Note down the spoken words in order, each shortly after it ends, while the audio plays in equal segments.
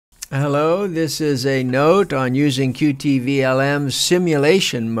Hello, this is a note on using qtVlm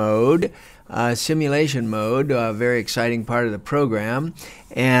simulation mode. A very exciting part of the program.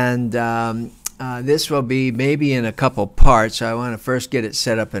 And this will be maybe in a couple parts. I want to first get it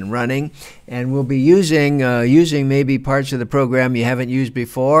set up and running. And we'll be using maybe parts of the program you haven't used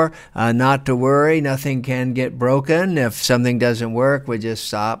before. Not to worry, nothing can get broken. If something doesn't work, we just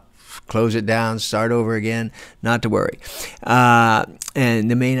stop, close it down, start over again, not to worry.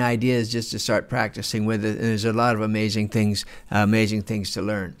 And the main idea is just to start practicing with it. And there's a lot of amazing things to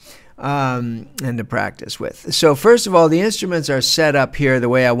learn and to practice with. So first of all, the instruments are set up here the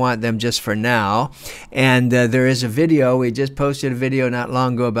way I want them just for now. And there is a video. We just posted a video not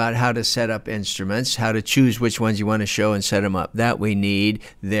long ago about how to set up instruments, how to choose which ones you want to show and set them up. That we need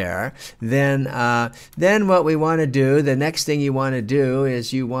there. Then what we want to do, the next thing you want to do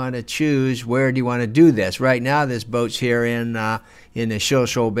is you want to choose where do you want to do this. Right now this boat's here in the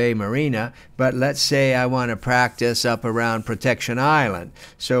Shilshole Bay Marina, but let's say I want to practice up around Protection Island.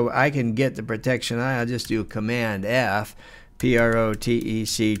 So I can get the Protection Island. I'll just do Command F, P-R-O-T-E-C-T-I-O-N,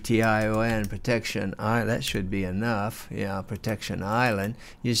 Protection Island. That should be enough. Yeah, Protection Island.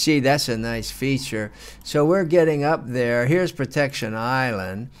 You see, that's a nice feature. So we're getting up there. Here's Protection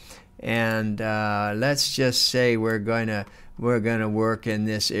Island, and let's just say we're going to work in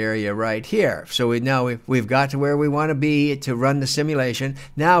this area right here. So we've got to where we want to be to run the simulation.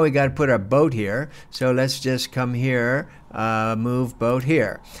 Now we got to put our boat here. So let's just come here, move boat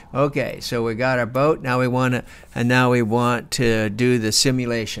here. Okay, so we got our boat. Now we want to do the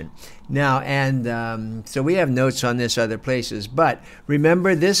simulation. Now, so we have notes on this other places, but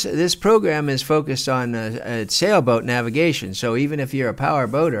remember this program is focused on sailboat navigation. So even if you're a power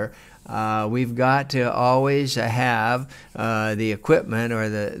boater, we've got to always have the equipment or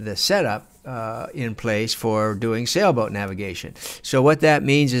the setup in place for doing sailboat navigation. So what that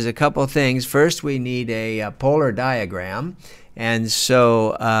means is a couple things. First, we need a polar diagram. And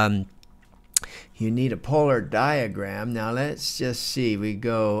so you need a polar diagram. Now let's just see. We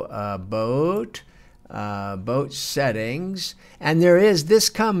go boat settings. And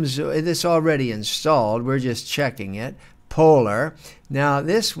this already installed. We're just checking it. Polar. Now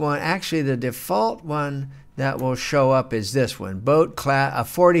this one, actually the default one that will show up is this one, boat class, a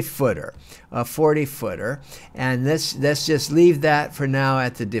 40-footer, and let's just leave that for now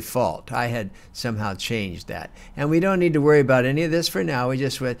at the default. I had somehow changed that, and we don't need to worry about any of this for now.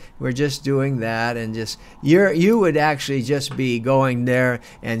 We're just doing that, and you would actually just be going there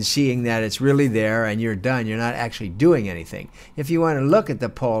and seeing that it's really there, and you're done. You're not actually doing anything. If you want to look at the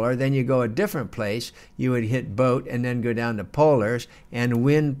polar, then you go a different place. You would hit boat and then go down to polars and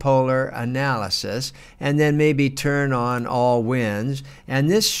wind polar analysis, and then maybe turn on all winds, and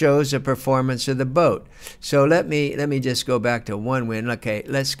this shows the performance of the boat. So let me just go back to one wind. Okay,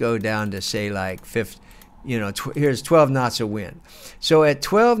 let's go down to say like here's 12 knots of wind. So at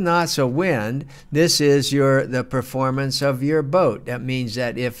 12 knots of wind, this is the performance of your boat. That means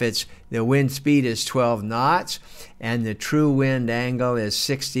that if the wind speed is 12 knots and the true wind angle is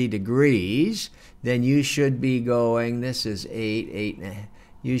 60 degrees, then you should be going, this is 8.5.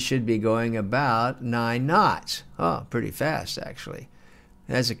 You should be going about 9 knots. Oh, pretty fast, actually.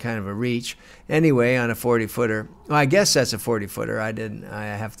 That's a kind of a reach. Anyway, on a 40-footer, well, I guess that's a 40-footer. I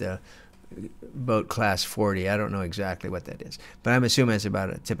have to boat class 40. I don't know exactly what that is, but I'm assuming it's about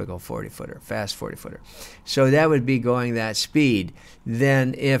a typical 40-footer, fast 40-footer. So that would be going that speed.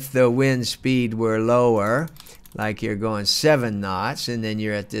 Then if the wind speed were lower, like you're going 7 knots, and then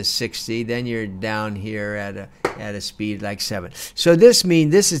you're at this 60, then you're down here at a speed like 7. So this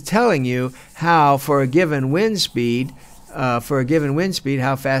is telling you how for a given wind speed, how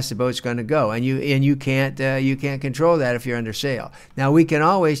fast the boat's going to go, and you can't control that if you're under sail. Now we can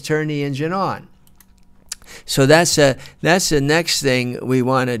always turn the engine on. So that's the next thing we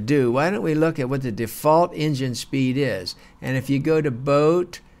want to do. Why don't we look at what the default engine speed is? And if you go to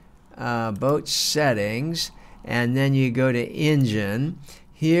boat settings, and then you go to engine,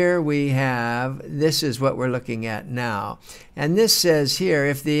 here we have, this is what we're looking at now. And this says here,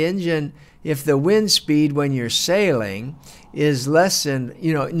 if the wind speed when you're sailing is less than,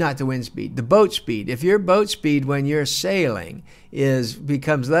 not the wind speed, the boat speed. If your boat speed when you're sailing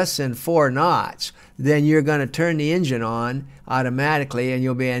becomes less than 4 knots, then you're going to turn the engine on automatically, and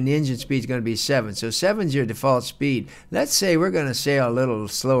the engine speed is going to be 7. So 7 is your default speed. Let's say we're going to sail a little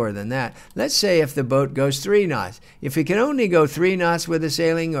slower than that. Let's say if the boat goes 3 knots. If we can only go 3 knots with the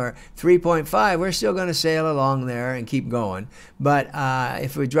sailing, or 3.5, we're still going to sail along there and keep going. But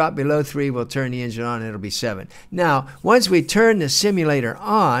if we drop below 3, we'll turn the engine on and it'll be 7. Now, once we turn the simulator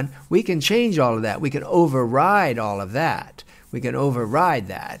on, we can change all of that. We can override all of that. We can override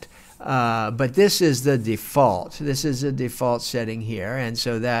that. But this is the default. This is the default setting here, and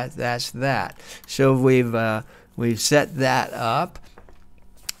so that's that. So we've set that up,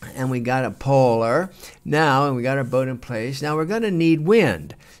 and we got a polar now, and we got our boat in place. Now we're going to need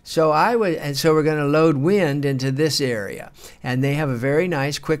wind. So we're going to load wind into this area, and they have a very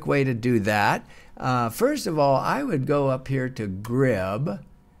nice, quick way to do that. First of all, I would go up here to Grib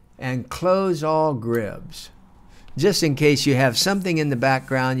and close all Gribs, just in case you have something in the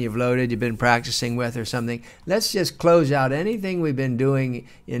background you've loaded, you've been practicing with or something. Let's just close out anything we've been doing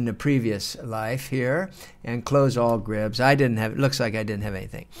in the previous life here and close all Gribs. It looks like I didn't have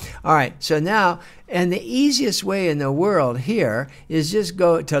anything. All right, so now, and the easiest way in the world here is just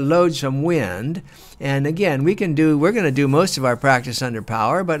go to load some wind. And again, we're going to do most of our practice under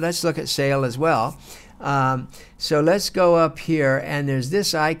power, but let's look at sail as well. So let's go up here, and there's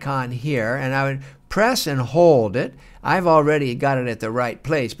this icon here, and I would press and hold it. I've already got it at the right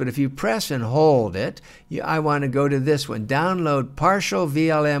place, but if you press and hold it, I want to go to this one, download partial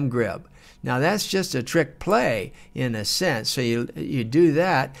VLM Grib. Now that's just a trick play in a sense. So you do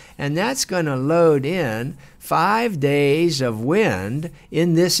that, and that's going to load in 5 days of wind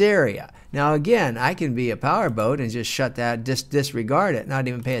in this area. Now again, I can be a powerboat and just shut that, disregard it, not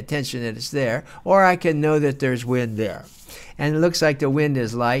even pay attention that it's there, or I can know that there's wind there. And it looks like the wind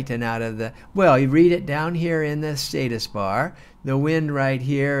is light and out of the, well, you read it down here in the status bar. The wind right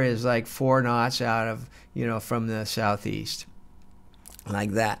here is like 4 knots out of, from the southeast,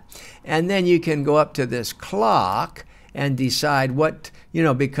 like that. And then you can go up to this clock and decide what,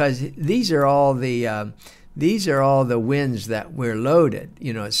 because these are all the winds that we're loaded.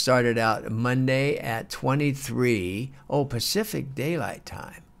 It started out Monday at 23, Pacific Daylight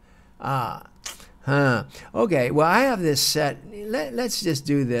Time. Okay, well, I have this set. Let's just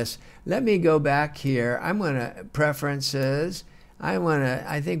do this. Let me go back here. I'm going to preferences.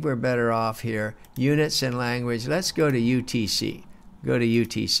 I think we're better off here. Units and language. Let's go to UTC. Go to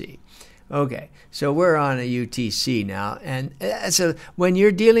UTC. Okay, so we're on a UTC now, and when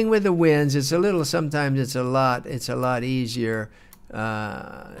you're dealing with the winds, sometimes it's a lot easier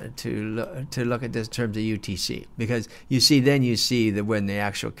to look at this in terms of UTC, because you see when the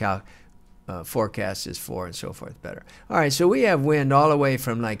actual forecast is for and so forth better. All right, so we have wind all the way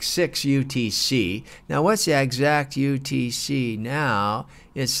from like 6 UTC. Now, what's the exact UTC now?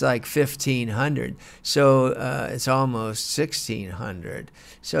 It's like 1500. So it's almost 1600.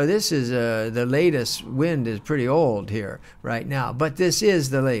 So this is the latest wind is pretty old here right now, but this is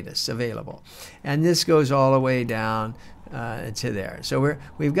the latest available. And this goes all the way down to there. So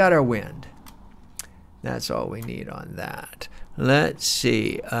we've got our wind. That's all we need on that. Let's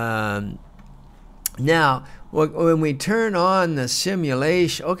see. Now, when we turn on the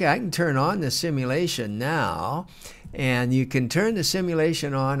simulation, okay, I can turn on the simulation now, and you can turn the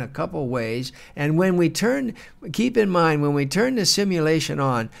simulation on a couple ways. And keep in mind, when we turn the simulation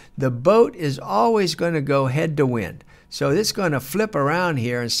on, the boat is always going to go head to wind. So it's going to flip around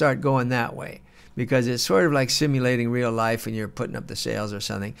here and start going that way, because it's sort of like simulating real life when you're putting up the sails or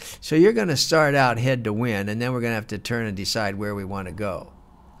something. So you're going to start out head to wind, and then we're going to have to turn and decide where we want to go.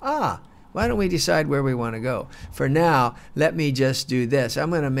 Why don't we decide where we want to go? For now, let me just do this. I'm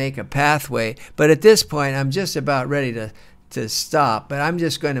going to make a pathway, but at this point, I'm just about ready to stop, but I'm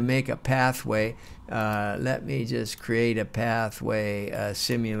just going to make a pathway. Let me just create a pathway,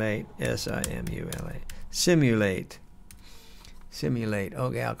 simulate, S-I-M-U-L-A, simulate.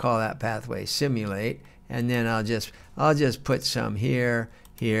 Okay, I'll call that pathway simulate, and then I'll just put some here,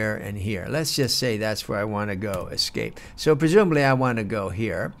 here, and here. Let's just say that's where I want to go, escape. So presumably I want to go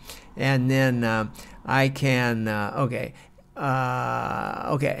here, and then I can, okay,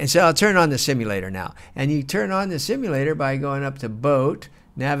 and so I'll turn on the simulator now. And you turn on the simulator by going up to Boat,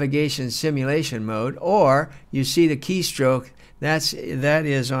 Navigation Simulation Mode, or you see the keystroke. That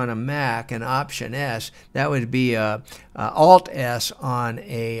is on a Mac, and Option S. That would be Alt S on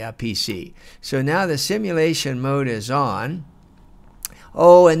a PC. So now the simulation mode is on.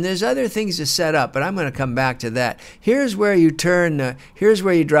 Oh, and there's other things to set up, but I'm going to come back to that. Here's where you here's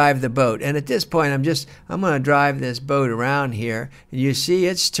where you drive the boat. And at this point, I'm going to drive this boat around here. And you see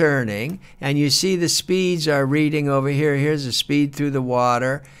it's turning, and you see the speeds are reading over here. Here's the speed through the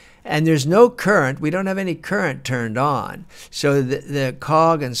water. And there's no current. We don't have any current turned on. So the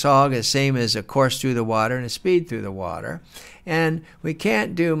cog and sog is same as a course through the water and a speed through the water. and we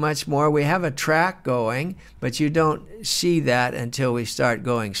can't do much more. We have a track going, but you don't see that until we start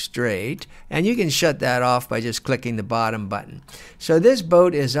going straight, and you can shut that off by just clicking the bottom button. So this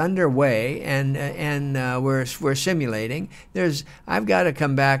boat is underway, and we're simulating. I've got to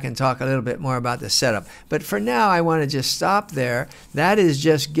come back and talk a little bit more about the setup, but for now I want to just stop there. That is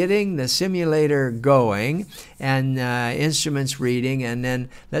just getting the simulator going and instruments reading, and then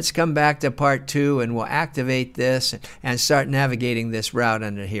let's come back to part 2 and we'll activate this and start navigating this route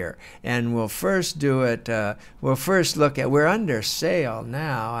under here. And we'll first do it, we'll first look at, we're under sail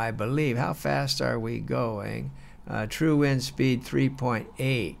now, I believe. How fast are we going? True wind speed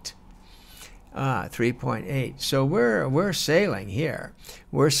 3.8. 3.8. So we're sailing here.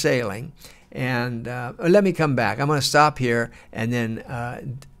 We're sailing. And let me come back. I'm going to stop here and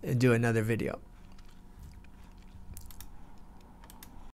then do another video.